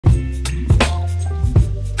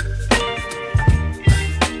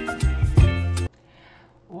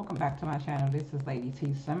back to my channel. This is Lady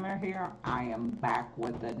T Summer here. I am back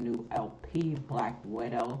with the new LP, Black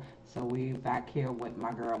Widow. So we're back here with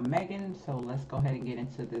my girl Megan. So let's go ahead and get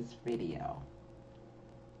into this video.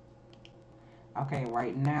 Okay,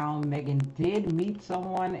 right now Megan did meet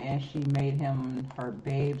someone and she made him her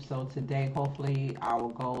babe. So today hopefully our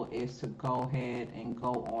goal is to go ahead and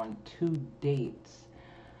go on 2 dates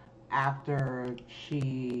after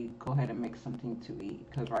she go ahead and make something to eat,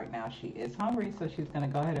 because right now she is hungry, so she's gonna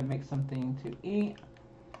go ahead and make something to eat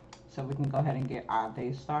so we can go ahead and get our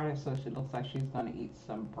day started. So she looks like she's gonna eat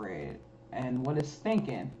some bread. And what is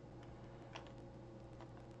stinking?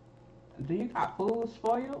 Do you got food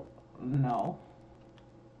spoiled? No.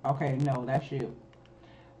 Okay, no, that's you.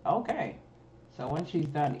 Okay, so when she's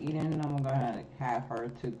done eating, I'm gonna have her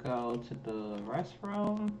to go to the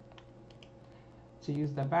restroom to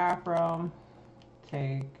use the bathroom,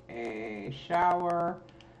 take a shower,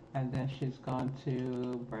 and then she's going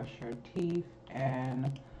to brush her teeth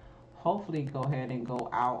and hopefully go ahead and go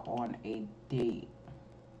out on a date.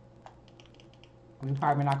 We're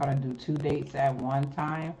probably not going to do 2 dates at one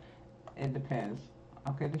time. It depends.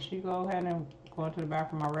 Okay, did she go ahead and go to the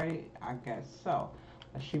bathroom already? I guess so.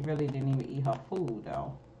 But she really didn't even eat her food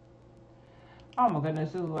though. Oh my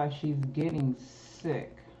goodness, this is like she's getting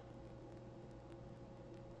sick.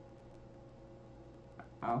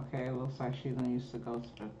 Okay, looks like she's gonna used to go to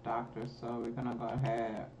the doctor, so we're gonna go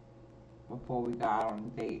ahead, before we got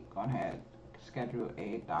on a date, go ahead, schedule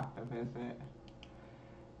a doctor visit.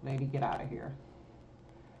 Lady, get out of here.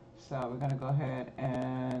 So we're gonna go ahead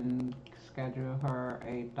and schedule her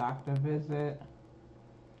a doctor visit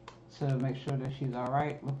to make sure that she's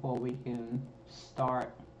alright before we can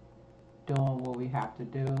start doing what we have to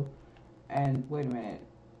do. And wait a minute.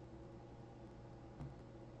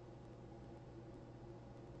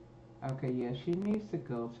 Okay, yeah, she needs to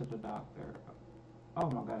go to the doctor. Oh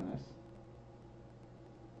my goodness.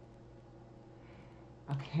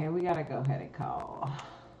 Okay, we gotta go ahead and call.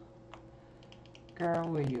 Girl,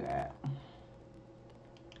 where you at?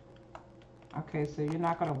 Okay, so you're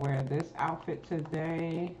not gonna wear this outfit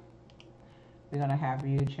today. We're gonna have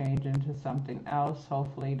you change into something else.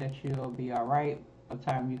 Hopefully that you'll be alright by the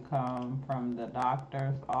time you come from the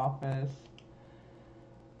doctor's office.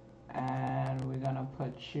 And we're gonna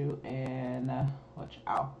put you in which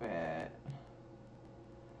outfit?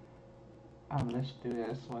 Let's do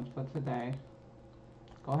this one for today.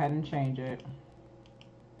 Go ahead and change it,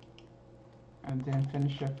 and then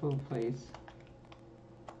finish your food, please,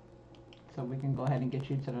 so we can go ahead and get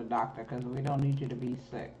you to the doctor, because we don't need you to be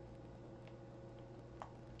sick.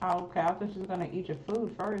 Okay, I thought she was gonna eat your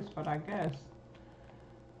food first, but I guess.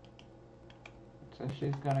 So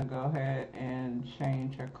she's gonna go ahead and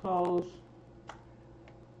change her clothes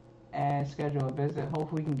and schedule a visit.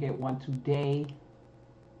 Hopefully we can get one today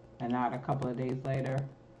and not a couple of days later.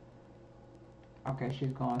 Okay,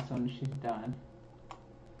 she's going as soon as she's done.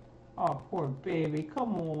 Oh, poor baby,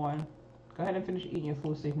 come on. Go ahead and finish eating your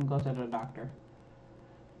food so you can go to the doctor.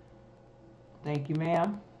 Thank you,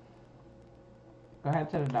 ma'am. Go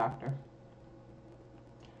ahead to the doctor.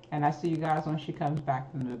 And I see you guys when she comes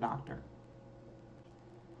back from the doctor.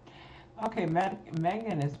 Okay,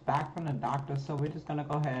 Megan is back from the doctor, so we're just gonna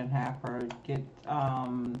go ahead and have her get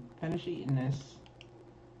finish eating this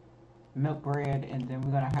milk bread, and then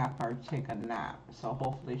we're gonna have her take a nap. So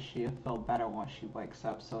hopefully she'll feel better once she wakes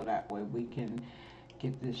up, so that way we can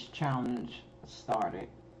get this challenge started.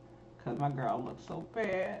 Cause my girl looks so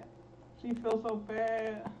bad. She feels so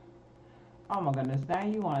bad. Oh my goodness, now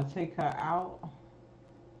you wanna take her out?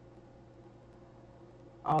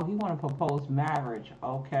 Oh, he want to propose marriage.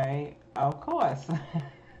 Okay, of course.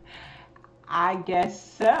 I guess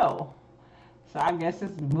so. So I guess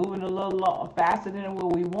it's moving a little faster than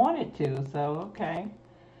what we wanted to. So, okay.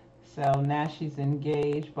 So now she's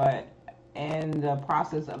engaged, but in the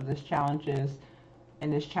process of this challenge,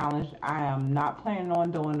 I am not planning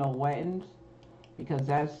on doing no weddings, because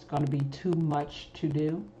that's going to be too much to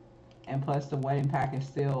do. And plus the wedding pack is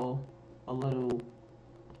still a little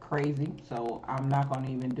crazy, so I'm not going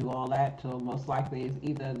to even do all that. So most likely it's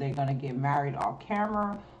either they're going to get married off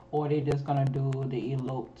camera, or they're just going to do the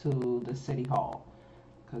elope to the city hall,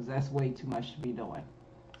 because that's way too much to be doing.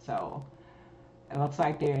 So it looks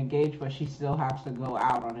like they're engaged, but she still has to go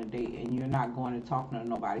out on a date, and you're not going to talk to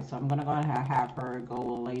nobody. So I'm going to go ahead and have her go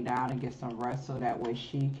lay down and get some rest, so that way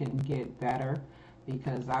she can get better,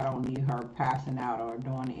 because I don't need her passing out or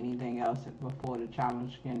doing anything else before the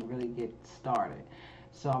challenge can really get started.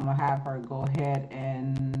 So I'm going to have her go ahead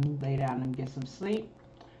and lay down and get some sleep.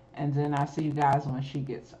 And then I'll see you guys when she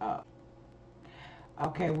gets up.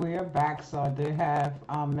 Okay, we are back. So I did have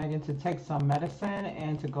Megan to take some medicine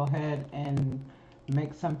and to go ahead and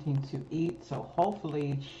make something to eat. So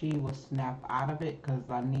hopefully she will snap out of it because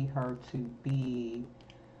I need her to be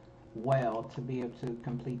well to be able to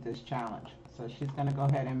complete this challenge. So she's going to go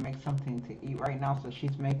ahead and make something to eat right now. So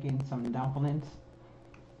she's making some dumplings,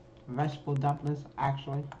 vegetable dumplings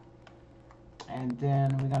actually. And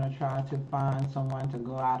then we're going to try to find someone to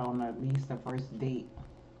go out on at least the first date.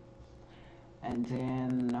 And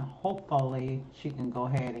then hopefully she can go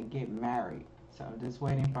ahead and get married. So I'm just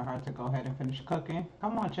waiting for her to go ahead and finish cooking.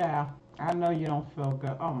 Come on, child. I know you don't feel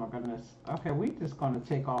good. Oh my goodness. Okay, we just gonna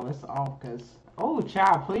take all this off because, oh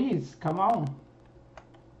child, please, come on.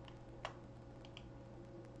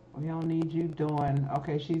 We don't need you doing,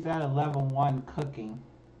 okay, she's at a level 1 cooking.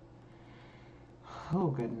 Oh,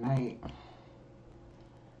 good night.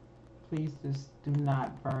 Please just do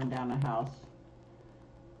not burn down the house.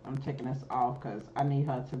 I'm taking this off because I need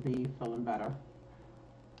her to be feeling better.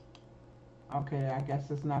 Okay, I guess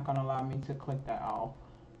it's not going to allow me to click that off.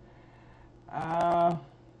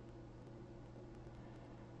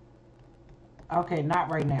 Okay, not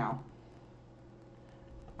right now.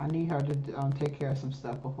 I need her to take care of some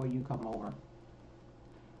stuff before you come over.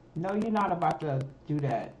 No, you're not about to do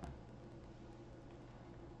that.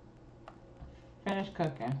 Finish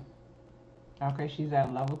cooking. Okay, she's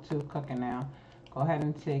at level 2 cooking now. Go ahead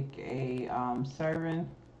and take a serving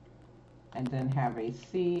and then have a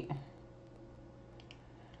seat.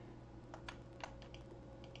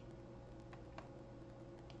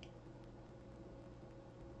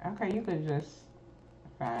 Okay, you could just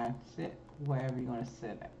fine sit wherever you're gonna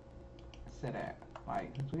sit at.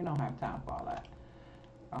 Like, 'cause we don't have time for all that.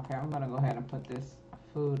 Okay, I'm gonna go ahead and put this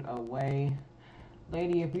food away.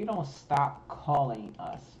 Lady, if you don't stop calling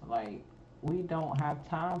us, like, we don't have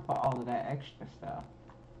time for all of that extra stuff.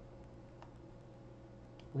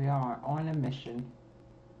 We are on a mission.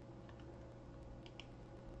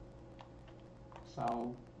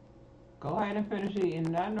 So go ahead and finish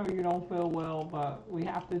eating. I know you don't feel well, but we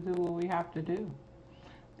have to do what we have to do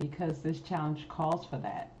because this challenge calls for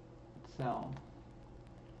that. So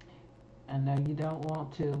I know you don't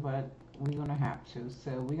want to, but we're gonna have to.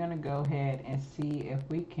 So we're gonna go ahead and see if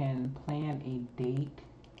we can plan a date.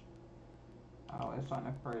 Oh, it's on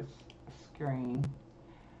the first screen.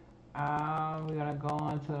 We're gonna go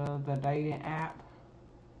onto the dating app,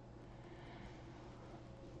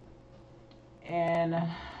 and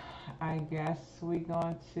I guess we're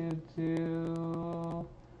going to do,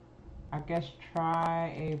 I guess,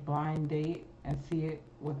 try a blind date and see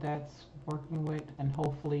what that's working with, and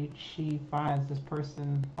hopefully she finds this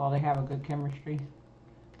person while they have a good chemistry.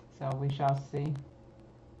 So we shall see.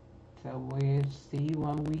 So we'll see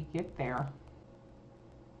when we get there.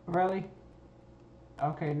 Really?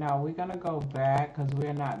 Okay, now we're gonna go back because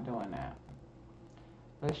we're not doing that.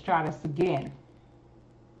 Let's try this again.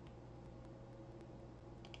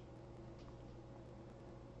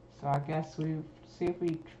 So I guess we see if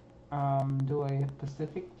we do a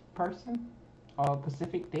Pacific person or a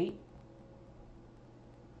Pacific date.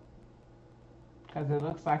 Because it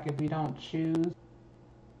looks like if you don't choose,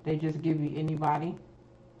 they just give you anybody.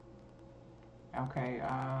 Okay,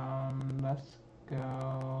 let's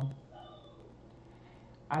go.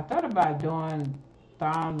 I thought about doing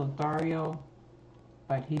Don Lothario,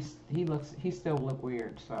 but he still look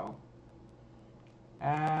weird. So,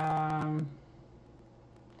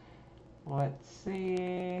 let's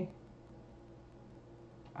see.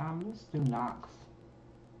 Let's do Knox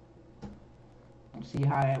and see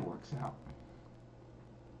how that works out.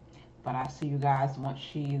 But I see you guys once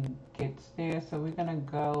she gets there. So we're gonna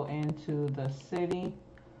go into the city.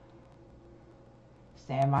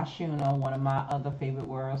 San Myshuno, one of my other favorite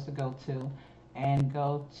worlds to go to, and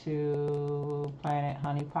go to Planet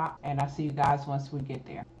Honey Pop. And I see you guys once we get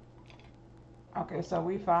there. Okay, so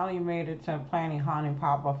we finally made it to Planet Honey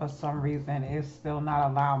Pop, but for some reason it's still not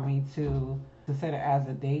allowing me to consider it as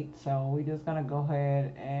a date. So we're just gonna go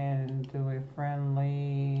ahead and do a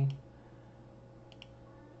friendly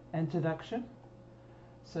introduction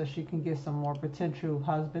so she can get some more potential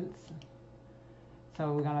husbands.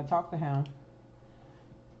 So we're gonna talk to him.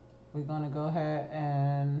 We're gonna go ahead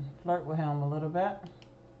and flirt with him a little bit,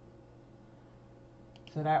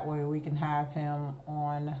 so that way we can have him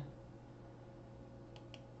on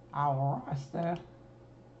our roster.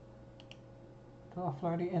 Do a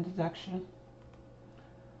flirty introduction.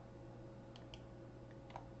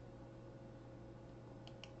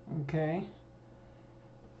 Okay.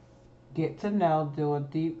 Get to know, do a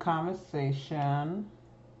deep conversation.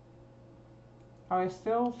 Are you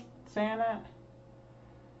still saying that?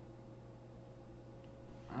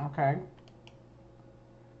 Okay.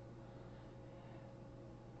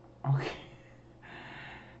 Okay.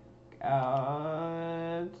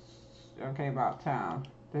 Okay, about time.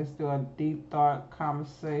 Let's do a deep thought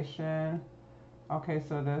conversation. Okay,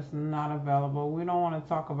 so that's not available. We don't want to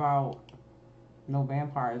talk about no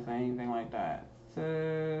vampires or anything like that.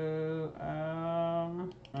 So,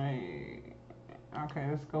 right. Okay,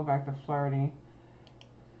 let's go back to flirting.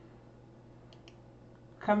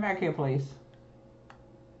 Come back here, please.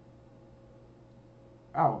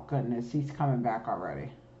 Oh, goodness, he's coming back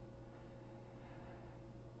already.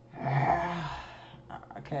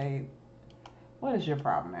 Okay, what is your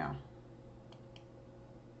problem now?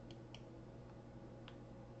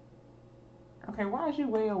 Okay, why is you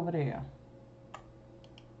way over there?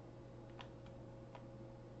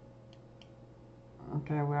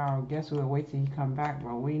 Okay, well, I guess we'll wait till you come back,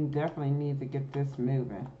 but we definitely need to get this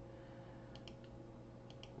moving.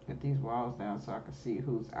 Get these walls down so I can see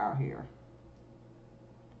who's out here.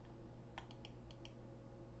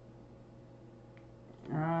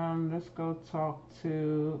 Let's go talk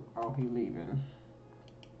to, oh, he leaving.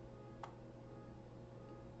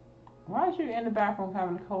 Why is you in the bathroom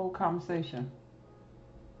having a whole conversation?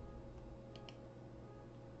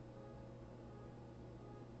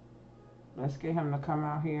 Let's get him to come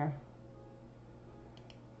out here.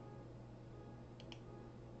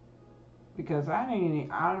 Because I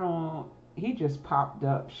don't, he just popped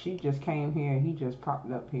up. She just came here. He just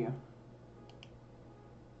popped up here.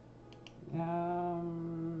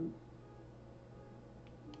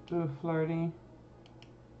 Do flirting.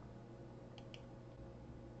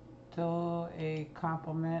 Do a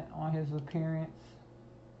compliment on his appearance.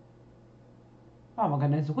 Oh my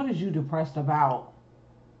goodness, what is you depressed about?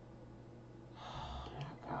 Oh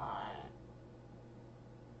my God.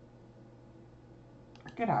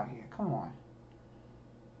 Get out of here, come on.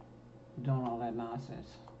 Doing all that nonsense.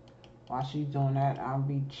 While she's doing that, I'll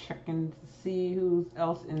be checking to see who's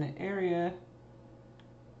else in the area.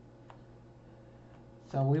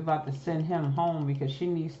 So we're about to send him home because she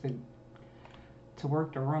needs to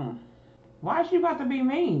work the room. Why is she about to be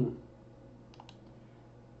mean?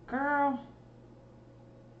 Girl.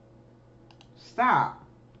 Stop.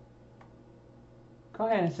 Go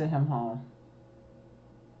ahead and send him home.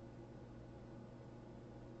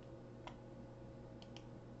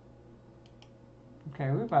 Okay,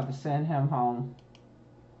 we're about to send him home.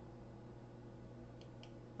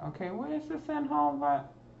 Okay, where is this send home?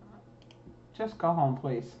 But just go home,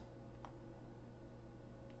 please.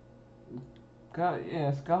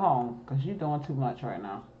 Yes, go home, because you're doing too much right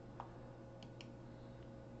now.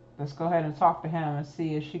 Let's go ahead and talk to him and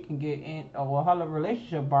see if she can get in. Oh, well, her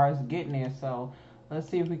relationship bar is getting there, so let's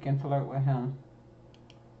see if we can flirt with him.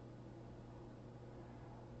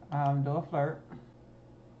 Do a flirt.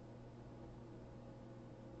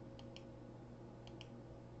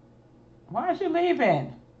 Why is she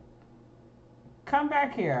leaving? Come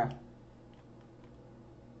back here.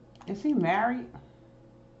 Is he married?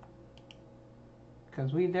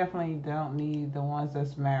 Because we definitely don't need the ones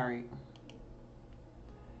that's married.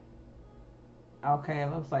 Okay,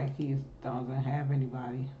 it looks like he doesn't have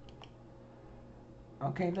anybody.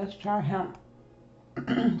 Okay, let's try him.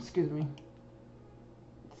 Excuse me.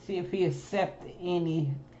 See if he accepts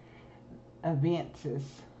any events.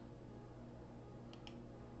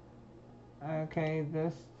 Okay,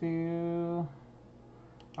 let's do...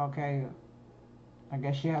 Okay, I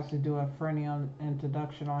guess she has to do a friendly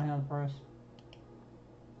introduction on him first.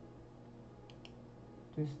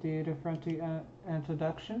 Just do the friendly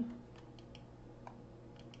introduction.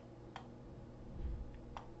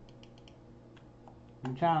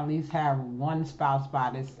 I'm trying to at least have one spouse by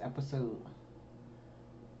this episode.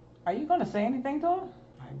 Are you going to say anything to him?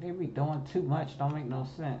 Like, they be doing too much. Don't make no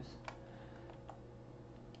sense.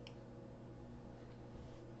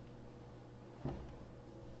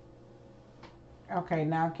 Okay,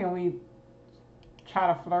 now can we try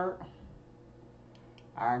to flirt?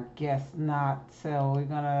 I guess not. So we're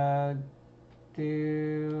going to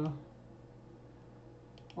do...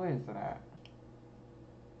 Where is it at?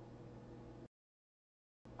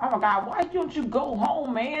 Oh my God, why don't you go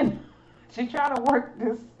home, man? She trying to work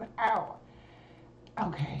this out.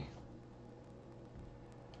 Okay.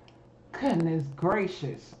 Goodness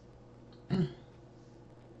gracious.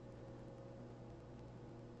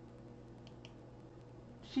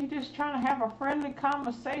 She just trying to have a friendly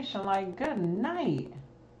conversation, like, good night.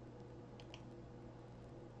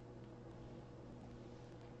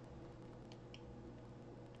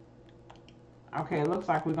 Okay, it looks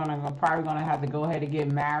like we're probably gonna have to go ahead and get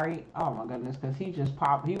married. Oh my goodness, because he just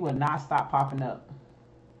popped. He would not stop popping up.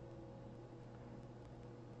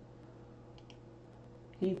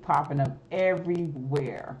 He's popping up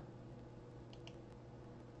everywhere.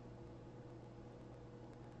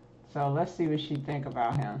 So let's see what she think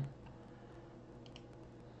about him.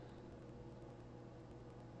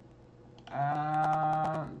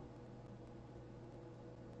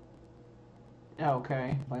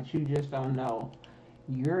 Okay, but you just don't know.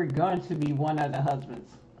 You're going to be one of the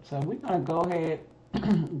husbands. So we're gonna go ahead,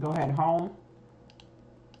 go ahead home,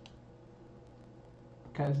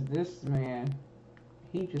 because this man,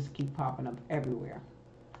 he just keep popping up everywhere.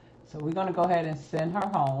 So we're gonna go ahead and send her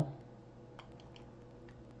home.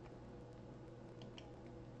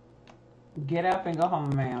 Get up and go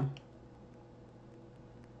home, ma'am.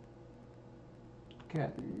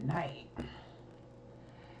 Good night.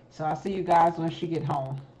 So I'll see you guys when she get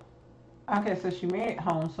home. Okay, so she made it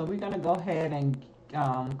home. So we're gonna go ahead and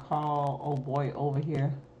call old boy over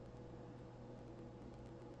here.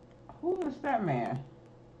 Who is that man?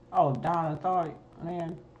 Oh, Don Authority.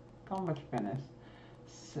 Man, come with your business.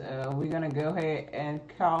 So we're gonna go ahead and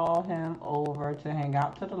call him over to hang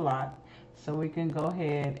out to the lot so we can go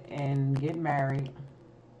ahead and get married.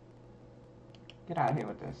 Get out of here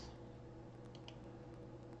with this.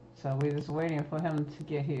 So we're just waiting for him to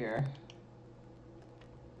get here.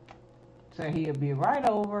 So he'll be right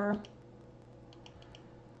over.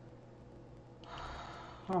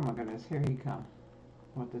 Oh my goodness, here he comes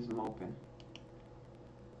with this moping.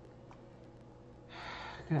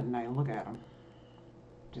 Good night, look at him.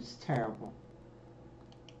 Just terrible.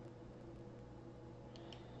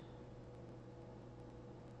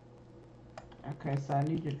 Okay, so I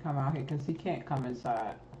need you to come out here because he can't come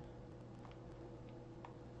inside.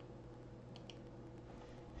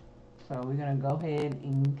 So we're gonna go ahead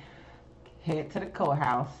and head to the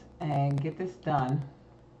courthouse and get this done.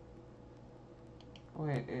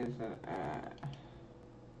 Where is it at?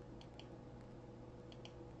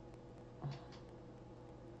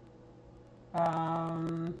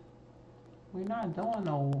 We're not doing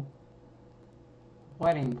no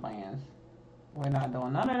wedding plans. We're not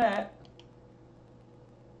doing none of that.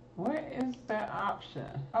 Where is that option?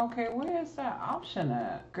 Okay, where is that option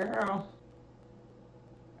at, girl?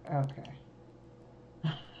 Okay.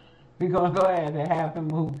 We're gonna go ahead and have him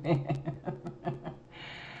move in.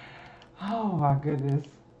 Oh my goodness.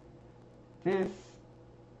 This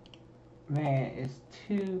man is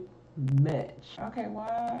too much. Okay,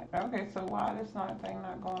 why? Okay, so why this thing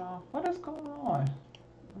not going on? What is going on?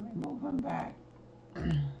 Let me move him back.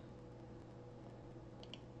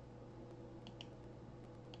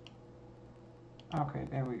 Okay,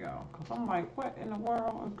 there we go. Cause I'm like, what in the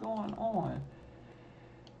world is going on?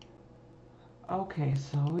 Okay,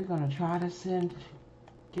 so we're gonna try to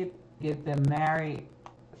get them married,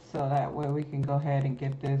 so that way we can go ahead and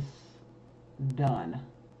get this done.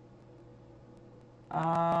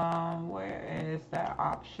 Where is that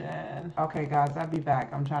option? Okay, guys, I'll be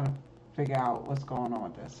back. I'm trying to figure out what's going on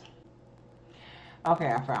with this. Okay,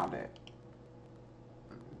 I found it.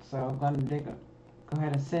 So I'm gonna go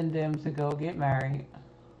ahead and send them to go get married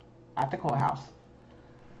at the courthouse.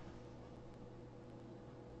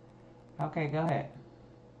 Okay, go ahead.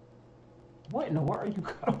 What in the world you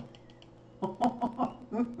got?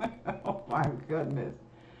 Oh my goodness.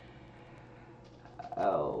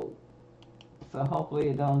 Oh. So hopefully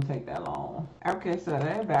it don't take that long. Okay, so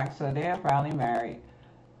they're back. So they're finally married.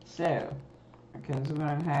 So, because we're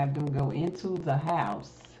going to have them go into the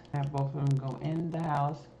house. Have both of them go in the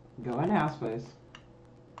house. Go in the house, please.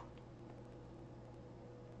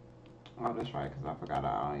 Oh, that's right, because I forgot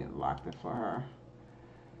I only locked it for her.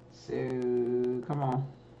 So, come on.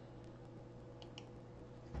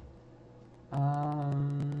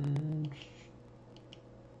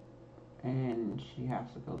 And she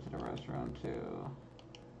has to go to the restroom too.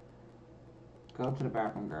 Go to the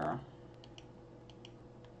bathroom, girl.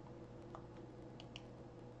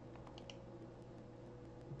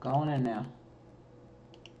 Going in there.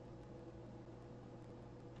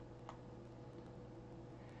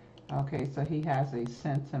 Okay, so he has a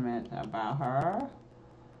sentiment about her.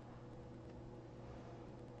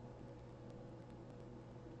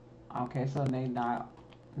 Okay, so they not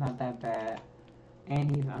that bad.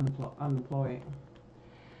 And he's unemployed.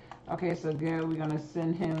 Okay, so good. We're gonna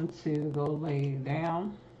send him to go lay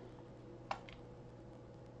down.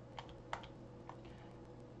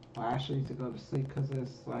 Well, actually to go to sleep because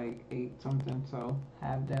it's like 8 something. So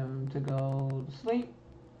have them to go to sleep.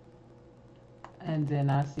 And then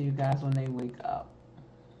I'll see you guys when they wake up.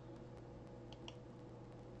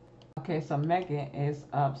 Okay, so Megan is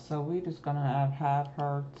up. So we're just gonna have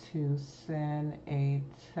her to send a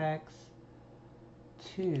text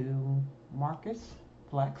to Marcus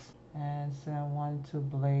Flex, and send one to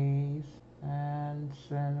Blaze, and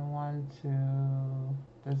send one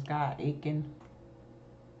to this guy Aiken.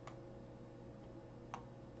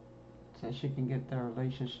 so she can get their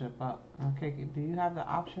relationship up. Okay, do you have the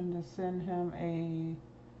option to send him a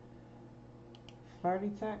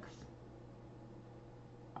flirty text?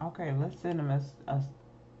 Okay, let's send him a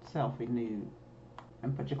selfie nude.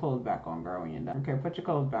 And put your clothes back on, girl, when you're done. Okay, put your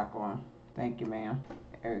clothes back on. Thank you, ma'am.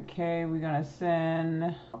 Okay, we're gonna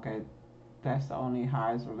send, okay, that's the only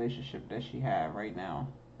highest relationship that she had right now,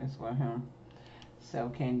 is with him. So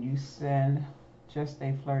can you send just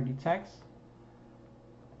a flirty text?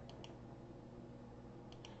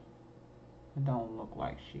 It don't look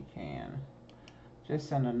like she can. Just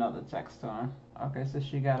send another text to him. Okay, so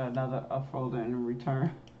she got another upfolder in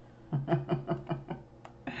return.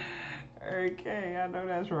 Okay, I know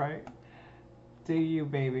that's right. Do you,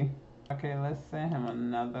 baby? Okay, let's send him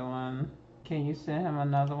another one. Can you send him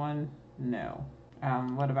another one? No.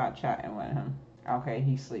 What about chatting with him? Okay,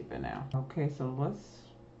 he's sleeping now. Okay, so let's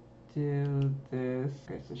do this.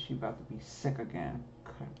 Okay, so she about to be sick again.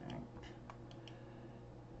 Connect.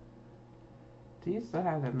 Do you still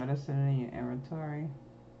have that medicine in your inventory?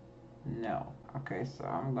 No. Okay, so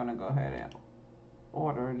I'm gonna go ahead and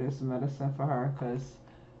order this medicine for her because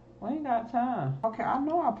we ain't got time. Okay, I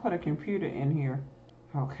know I put a computer in here.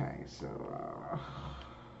 Okay, so,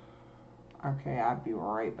 okay, I'll be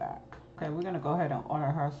right back. Okay, we're gonna go ahead and order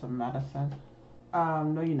her some medicine.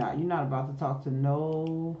 No, you're not. You're not about to talk to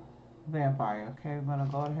no vampire. Okay, we're gonna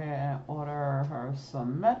go ahead and order her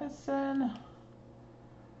some medicine.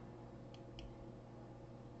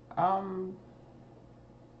 Oh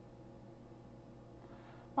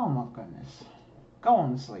my goodness. Go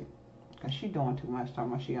on to sleep. Because she doing too much,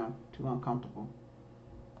 talking about she too uncomfortable.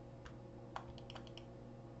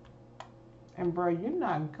 And bro, you're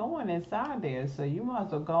not going inside there, so you might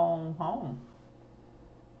as well go on home.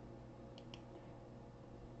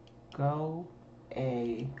 Go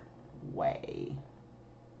away.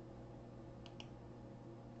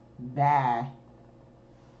 Bye.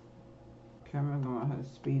 Okay, I'm gonna go ahead and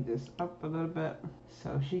speed this up a little bit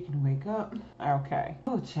so she can wake up. Okay.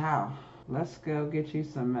 Oh, child. Let's go get you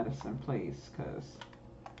some medicine, please,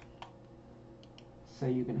 so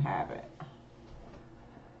you can have it.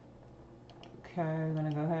 Okay, we're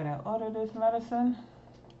gonna go ahead and order this medicine.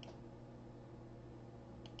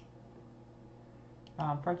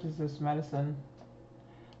 Purchase this medicine.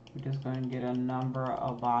 We're just going to get a number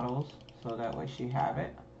of bottles so that way she have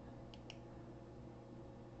it.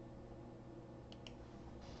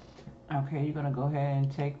 Okay, you're gonna go ahead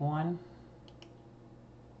and take one.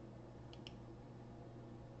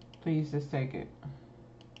 Please just take it.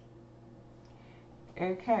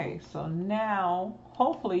 Okay, so now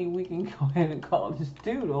hopefully we can go ahead and call this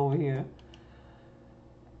dude over here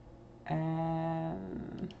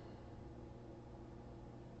and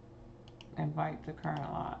invite the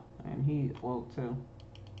current lot. And he woke too.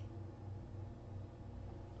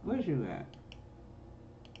 Where's you at?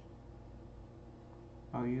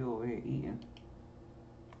 Oh, you over here eating.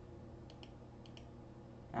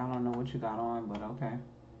 I don't know what you got on, but okay.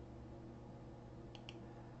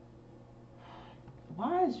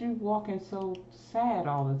 Why is you walking so sad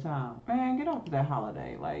all the time? Man, get off of that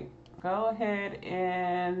holiday. Like, go ahead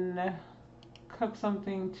and cook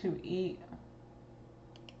something to eat.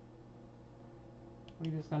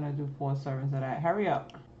 We're just gonna do 4 servings of that. Hurry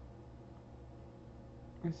up.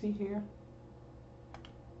 Is he here?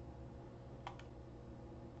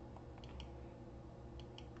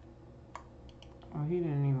 Oh, he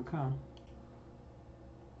didn't even come.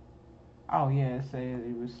 Oh yeah, it said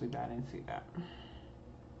he was asleep. I didn't see that.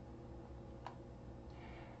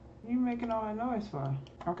 You making all that noise for?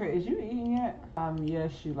 Okay, is you eating yet?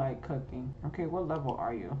 Yes, you like cooking. Okay, what level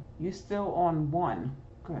are you? You still on 1.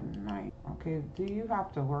 Good night. Okay, do you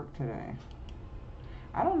have to work today?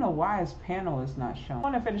 I don't know why his panel is not showing. I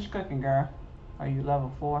want to finish cooking, girl. Are you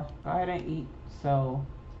level 4? Go ahead and eat. So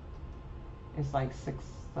it's like 6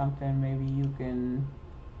 something. Maybe you can.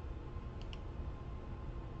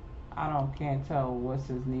 Can't tell what's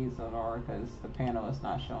his needs in order because the panel is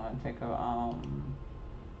not showing. Take a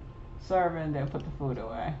serving, then put the food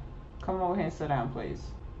away. Come over here and sit down, please.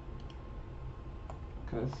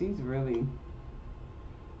 Cause he's really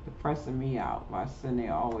depressing me out by sitting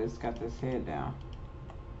there always got this head down.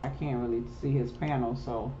 I can't really see his panel,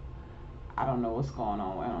 so I don't know what's going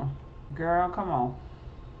on with him. Girl, come on.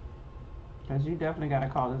 Cause you definitely gotta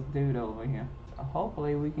call this dude over here. So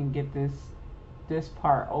hopefully we can get this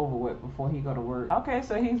part over with before he go to work. Okay,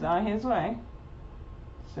 so he's on his way.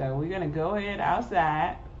 So we're gonna go ahead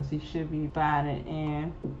outside. He should be finding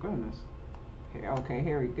in. Oh, goodness. Okay,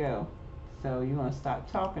 here we go. So you're gonna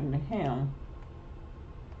stop talking to him.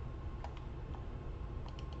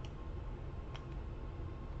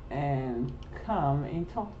 And come and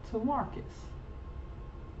talk to Marcus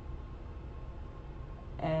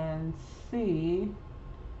and see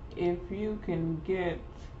if you can get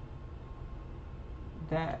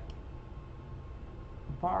that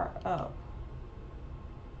bar up.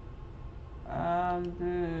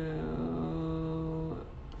 Do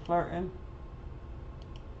flirting.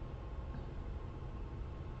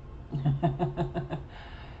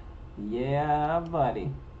 Yeah,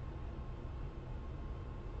 buddy.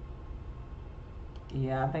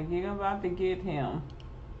 Yeah, I think you're about to get him.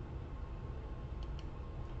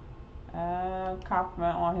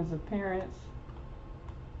 Compliment on his appearance.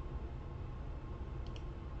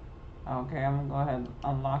 Okay, I'm gonna go ahead and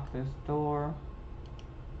unlock this door.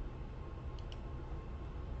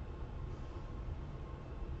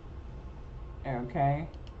 Okay.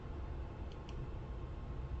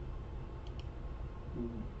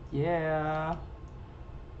 Yeah.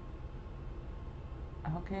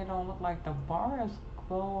 Okay, it don't look like the bar is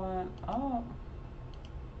going up.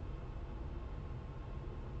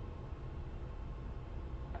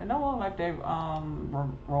 It don't look like the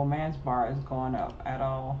romance bar is going up at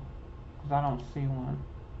all, because I don't see one.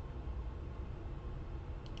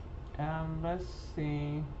 Let's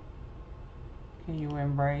see. Can you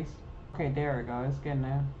embrace? Okay, there we go. It's getting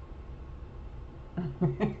there.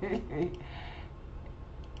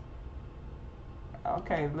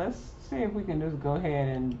 Okay, let's see if we can just go ahead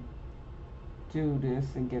and do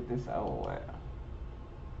this and get this over with.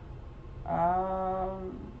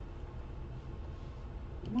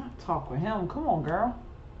 Not talk with him. Come on, girl.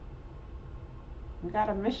 We got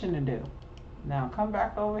a mission to do. Now come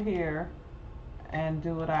back over here and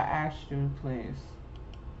do what I asked you, please.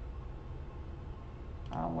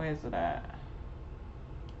 Where's it at?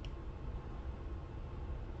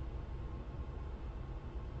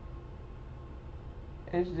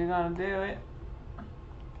 Is you gonna do it?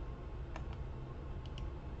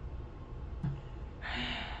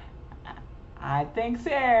 I think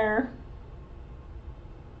so.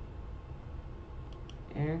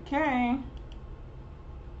 Okay.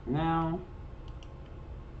 Now.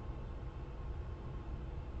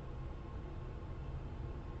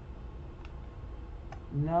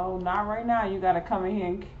 No, not right now. You gotta come in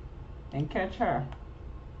here and catch her.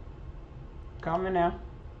 Come in now.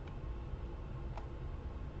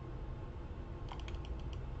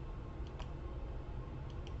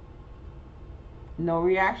 No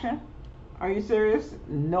reaction? Are you serious?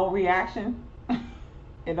 No reaction?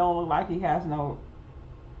 It don't look like he has no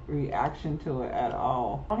reaction to it at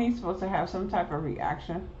all. He's supposed to have some type of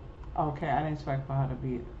reaction. Okay, I didn't expect for her to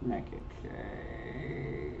be naked.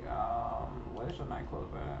 Okay, where's your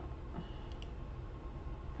nightclothes at?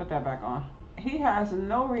 Put that back on. He has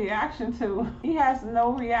no reaction to.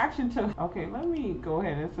 Okay, let me go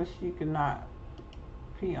ahead so she cannot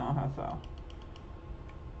pee on herself.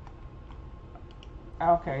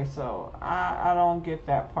 Okay, so I don't get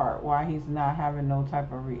that part, why he's not having no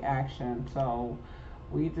type of reaction. So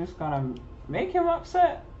we just gonna make him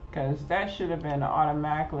upset, because that should have been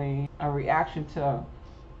automatically a reaction to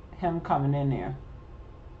him coming in there.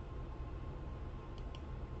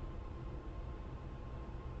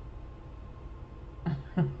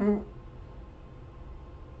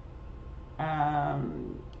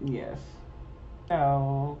 Yes.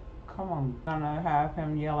 So come on, gonna have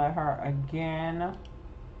him yell at her again.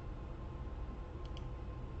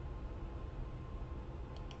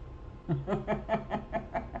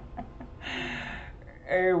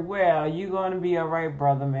 Well, you gonna be alright,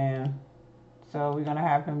 brother man. So we're gonna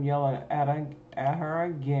have him yell at her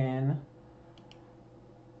again.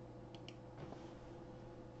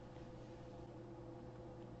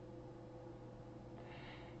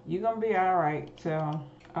 You gonna be alright. So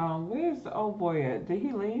where's the old boy at? Did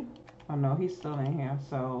he leave? Oh no, he's still in here.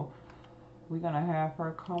 So we're gonna have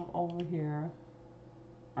her come over here.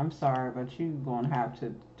 I'm sorry, but you're gonna have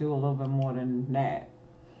to do a little bit more than that.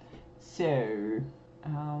 So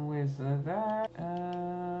where's that?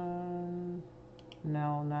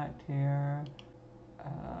 No, not here.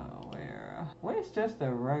 Where's just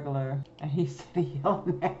a regular? And he said he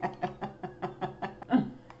yelling at.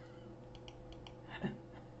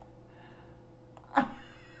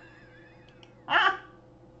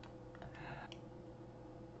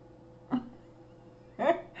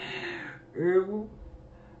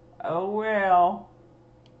 Oh well.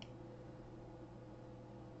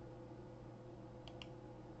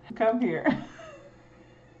 Come here.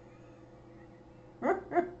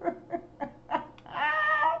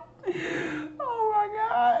 Oh my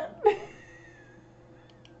God.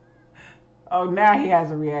 Oh, now he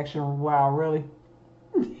has a reaction. Wow, really?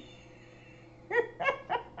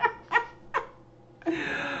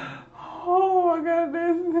 Oh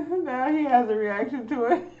has a reaction to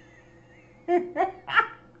it.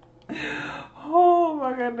 Oh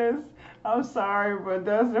my goodness. I'm sorry, but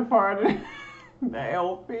that's the part of the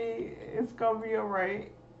LP. It's gonna be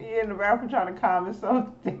alright. He in the bathroom trying to calm himself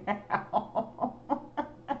down.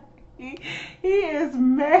 he, he is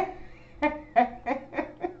mad.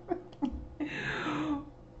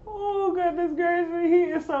 Oh goodness gracious, he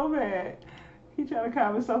is so mad. He trying to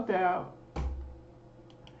calm himself down.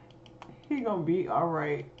 He gonna be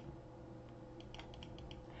alright.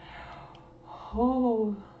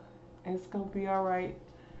 Oh, it's gonna be alright.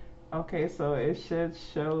 Okay, so it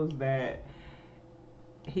shows that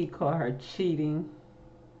he caught her cheating,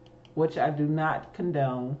 which I do not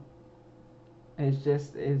condone. It's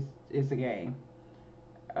just it's a game.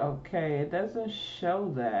 Okay, it doesn't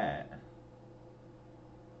show that.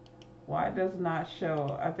 Why it does not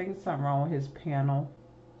show? I think it's something wrong with his panel.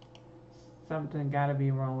 Something gotta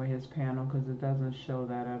be wrong with his panel because it doesn't show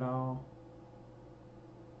that at all.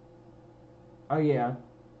 Oh yeah,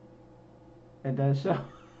 it does show.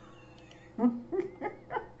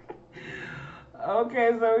 Okay,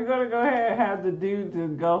 so we're gonna go ahead and have the dude to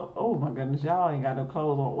go. Oh my goodness, y'all ain't got no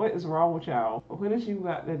clothes on. What is wrong with y'all? What is you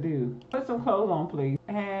got to do? Put some clothes on, please.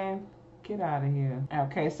 And get out of here.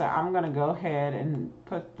 Okay, so I'm gonna go ahead and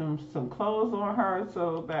put some clothes on her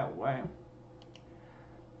so that way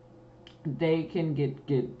they can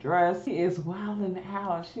get dressed. She is wilding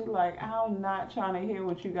out. She like, I'm not trying to hear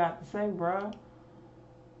what you got to say, bro.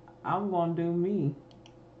 I'm gonna do me.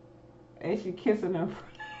 And she kissing him.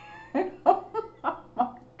 Oh my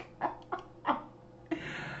God.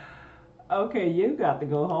 Okay, you got to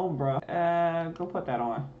go home, bro. Go put that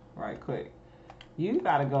on right quick. You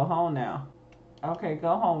gotta go home now. Okay,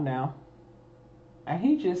 go home now. And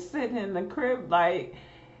he just sitting in the crib like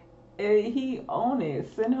he own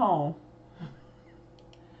it. Sitting home.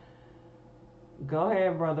 Go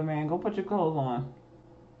ahead, brother man. Go put your clothes on.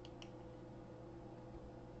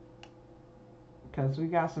 Because we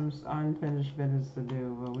got some unfinished business to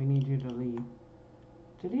do, but we need you to leave.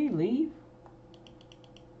 Did he leave?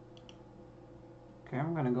 Okay,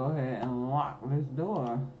 I'm going to go ahead and lock this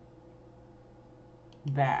door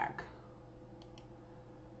back.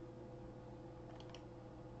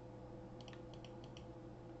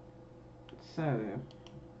 So,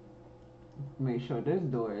 make sure this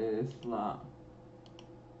door is locked.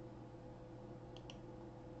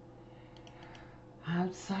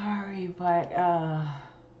 I'm sorry, but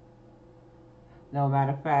no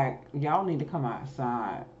matter of fact, y'all need to come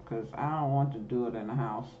outside because I don't want to do it in the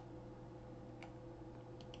house.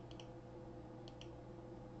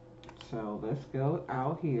 So let's go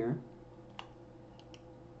out here.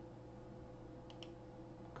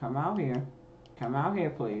 Come out here. Come out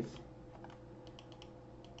here, please.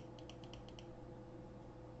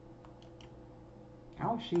 I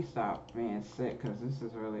hope she stopped being sick because this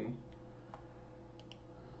is really...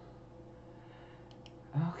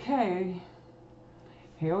 Okay,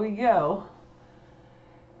 here we go.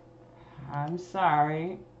 I'm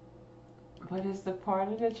sorry, but it's the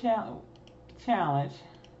part of the challenge.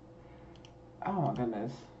 Oh my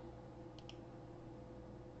goodness.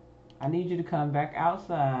 I need you to come back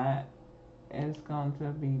outside. It's going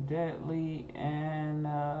to be deadly, and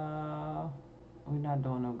we're not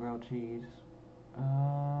doing no grilled cheese.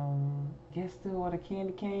 Guess still with a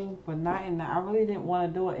candy cane, but not in the, I really didn't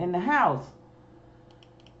want to do it in the house.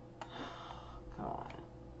 God.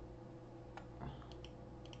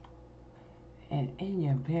 And in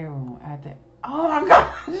your bedroom at the, oh my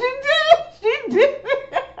God, she did it! She did it!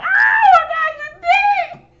 Oh my God, she did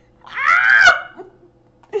it! Ah!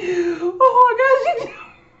 Oh my God, she did it!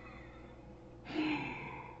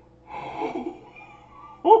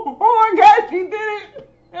 Oh my God, she did it!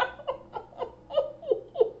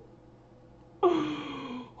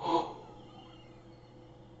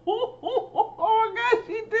 Oh my God,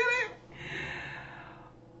 she did it!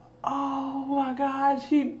 Oh my God,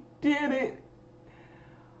 she did it!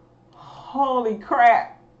 Holy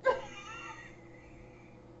crap!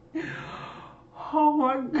 Oh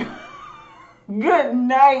my God! Good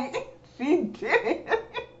night. She did it.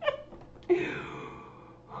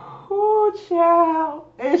 Oh, child.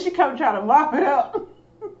 And she come try to mop it up.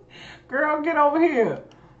 Girl, get over here.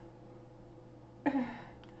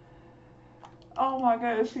 Oh my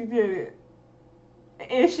God, she did it.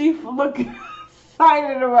 And she looking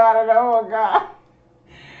excited about it. Oh my God.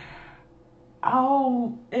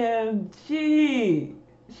 OMG.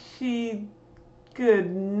 She, good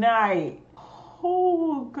night.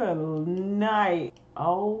 Oh, good night.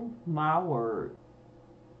 Oh my word.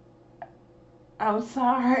 I'm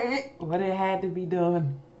sorry, but it had to be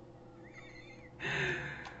done.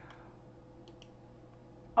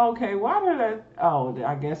 Okay, why did I? Oh,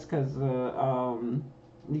 I guess because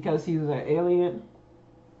he was an alien.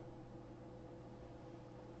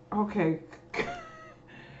 Okay.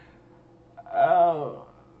 Oh,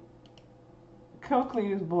 come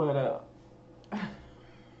clean his blood up.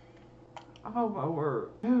 Oh my word.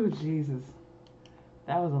 Oh Jesus,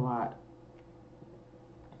 that was a lot.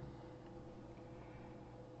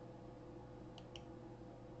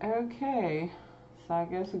 Okay, so I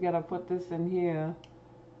guess we gotta put this in here,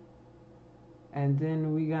 and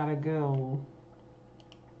then we gotta go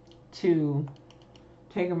to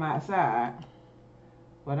take him outside.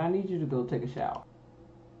 But I need you to go take a shower.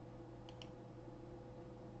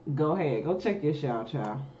 Go ahead, go take your shower,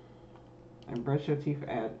 child, and brush your teeth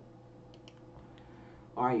at.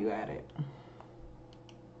 Are you at it?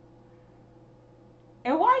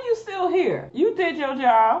 And why are you still here? You did your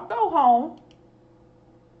job. Go home.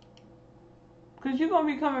 Because you're going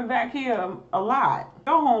to be coming back here a lot.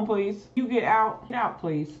 Go home, please. You get out. Get out,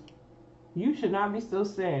 please. You should not be still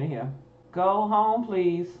standing here. Go home,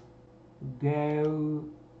 please. Go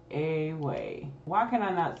away. Why can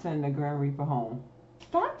I not send the Grim Reaper home?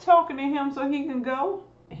 Start talking to him so he can go.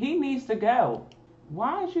 He needs to go.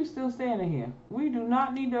 Why is you still standing here? We do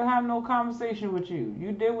not need to have no conversation with you.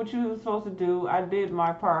 You did what you were supposed to do. I did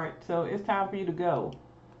my part. So it's time for you to go.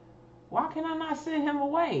 Why can I not send him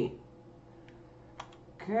away?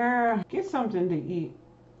 Girl, get something to eat.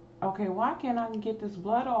 Okay, why can't I get this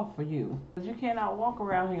blood off for you? Because you cannot walk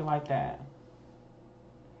around here like that.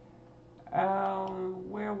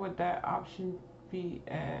 Where would that option be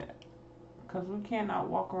at? Because we cannot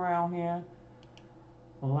walk around here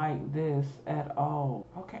like this at all.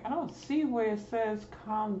 Okay, I don't see where it says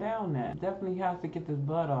calm down at. Definitely has to get this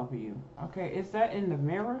blood off of you. Okay, is that in the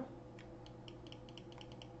mirror?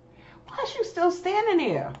 Why is you still standing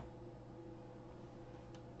there?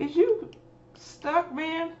 Is you stuck,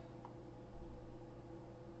 man?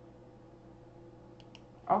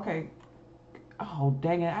 Okay. Oh,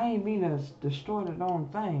 dang it. I ain't mean to destroy the darn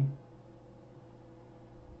thing.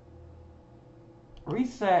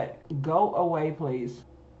 Reset. Go away, please.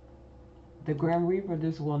 The Grim Reaper,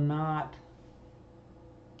 this will not...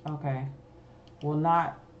 Okay. Will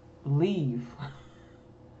not leave.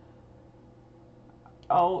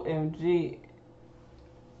 OMG.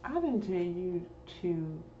 I didn't tell you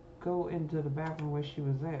to go into the bathroom where she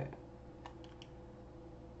was at.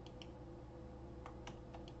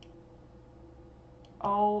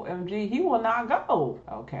 OMG, he will not go.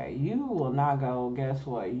 Okay, you will not go. Guess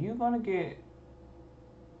what? You're gonna get...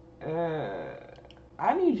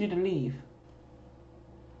 I need you to leave.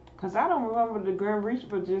 Because I don't remember the Grim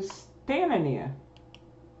Reaper just standing there.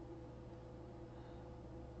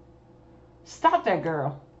 Stop that,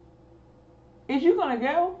 girl. Is you gonna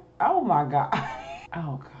go? Oh my God.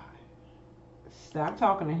 Oh God. Stop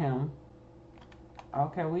talking to him.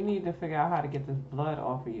 Okay, we need to figure out how to get this blood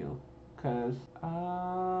off of you. Cause,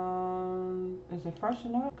 is it fresh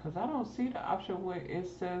enough? Cause I don't see the option where it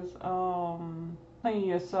says, clean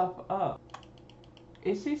yourself up.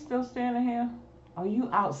 Is he still standing here? Are you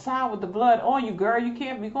outside with the blood on you, girl? You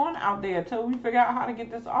can't be going out there until we figure out how to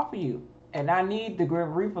get this off of you. And I need the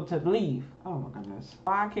Grim Reaper to leave. Oh my goodness.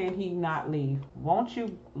 Why can't he not leave? Won't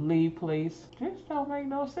you leave, please? This don't make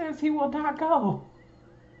no sense. He will not go.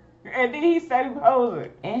 And then he said he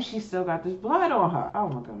posing. And she still got this blood on her. Oh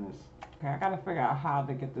my goodness. Okay, I gotta figure out how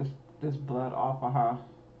to get this blood off of her.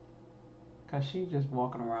 Cause she's just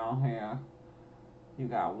walking around here. You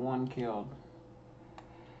got one killed.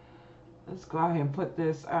 Let's go ahead and put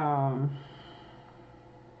this,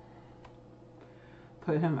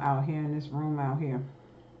 put him out here in this room out here.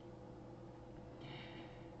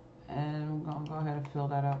 And we're gonna go ahead and fill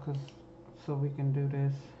that up so we can do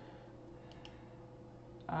this.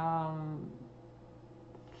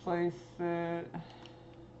 Place it.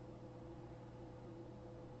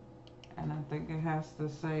 And I think it has to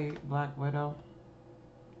say Black Widow.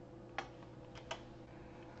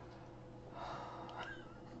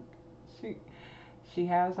 She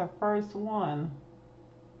has her first one.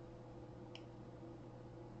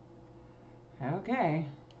 Okay.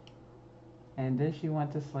 And then she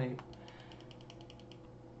went to sleep.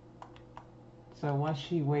 So once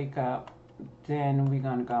she wake up, then we're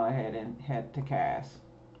gonna go ahead and head to CAS.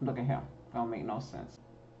 Look at him. Don't make no sense.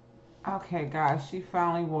 Okay, guys, she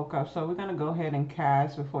finally woke up. So we're gonna go ahead and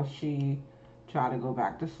CAS before she try to go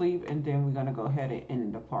back to sleep, and then we're gonna go ahead and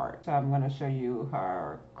end the part. So I'm gonna show you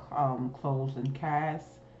her clothes and CAS,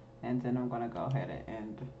 and then I'm gonna go ahead and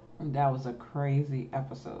end. That was a crazy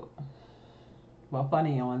episode. Well,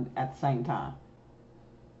 funny at the same time.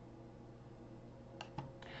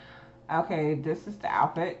 Okay, this is the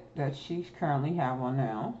outfit that she currently have on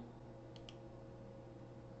now,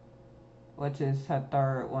 which is her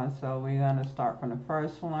third one. So we're gonna start from the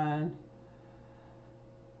first one,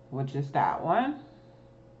 which is that one.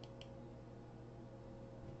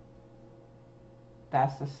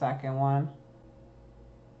 That's the second one.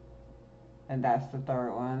 And that's the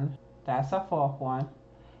third one. That's a fourth one.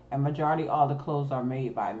 And majority all the clothes are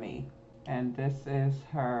made by me. And this is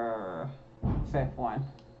her fifth one.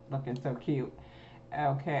 Looking so cute.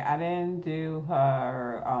 Okay, I didn't do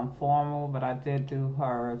her formal, but I did do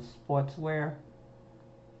her sportswear,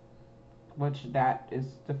 which that is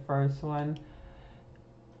the first one.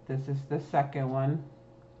 This is the second one.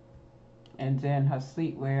 And then her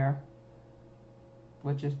sleepwear,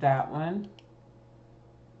 which is that one.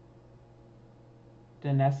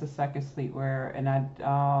 Then that's the second sleepwear. And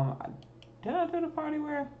did I do the party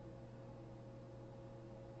wear?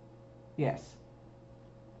 Yes.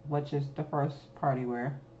 Which is the first party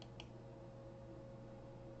wear.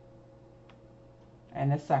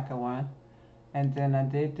 And the second one. And then I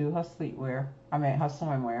did do her sleepwear. I mean her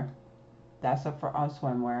swimwear. That's her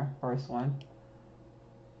swimwear, first one.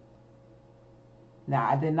 Now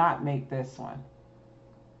I did not make this one.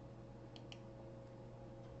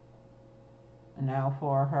 Now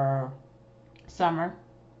for her summer,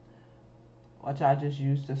 which I just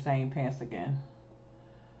used the same pants again.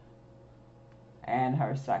 And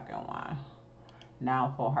her second one.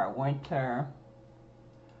 Now for her winter.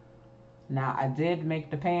 Now I did make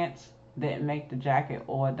the pants, didn't make the jacket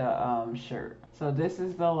or the shirt. So this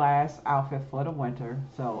is the last outfit for the winter.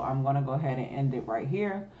 So I'm gonna go ahead and end it right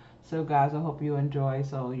here. So guys, I hope you enjoy.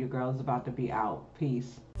 So your girl's about to be out.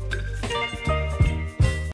 Peace.